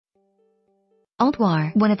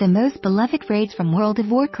Ulduar, one of the most beloved raids from World of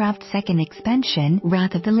Warcraft's second expansion,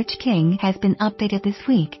 Wrath of the Lich King, has been updated this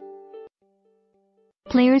week.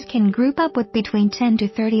 Players can group up with between 10 to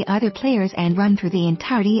 30 other players and run through the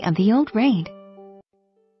entirety of the old raid,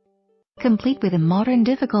 complete with a modern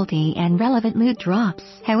difficulty and relevant loot drops.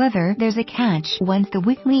 However, there's a catch once the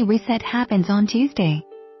weekly reset happens on Tuesday,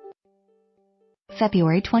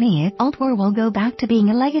 February 20th, Ulduar will go back to being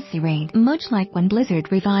a legacy raid, much like when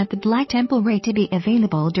Blizzard revived the Black Temple raid to be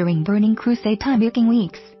available during Burning Crusade time-booking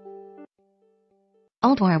weeks.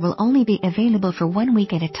 Ulduar will only be available for 1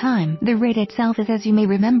 week at a time. The raid itself is as you may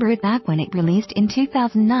remember it back when it released in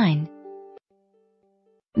 2009.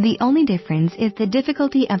 The only difference is the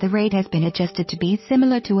difficulty of the raid has been adjusted to be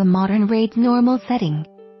similar to a modern raid's normal setting.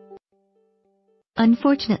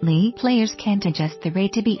 Unfortunately, players can't adjust the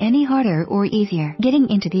raid to be any harder or easier. Getting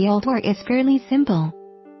into the Ulduar is fairly simple.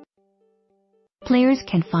 Players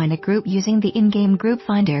can find a group using the in-game group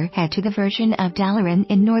finder. Head to the version of Dalaran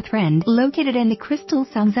in Northrend, located in the Crystal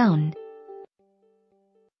Song Zone,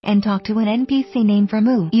 and talk to an NPC named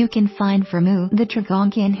Vermu. You can find Vermu, the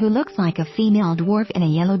Dragonkian who looks like a female dwarf in a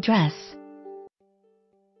yellow dress,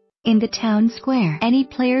 in the town square. Any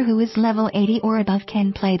player who is level 80 or above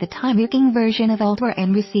can play the time-booking version of Ulduar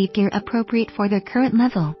and receive gear appropriate for their current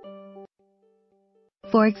level.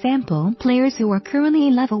 For example, players who are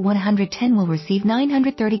currently level 110 will receive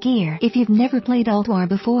 930 gear if you've never played Ulduar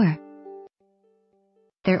before.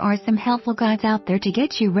 There are some helpful guides out there to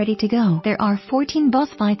get you ready to go. There are 14 boss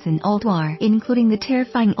fights in Ulduar, including the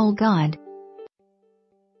terrifying Old God,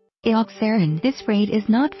 Eoxaran. This raid is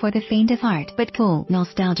not for the faint of heart, but cool,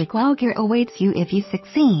 nostalgic WoW gear awaits you if you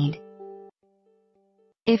succeed.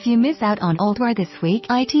 If you miss out on Ulduar this week,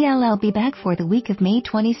 I'll be back for the week of May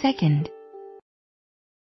 22nd.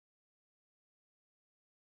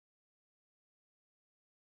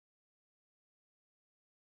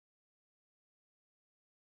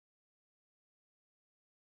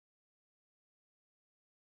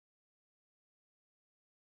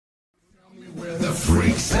 Where the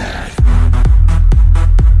freaks at?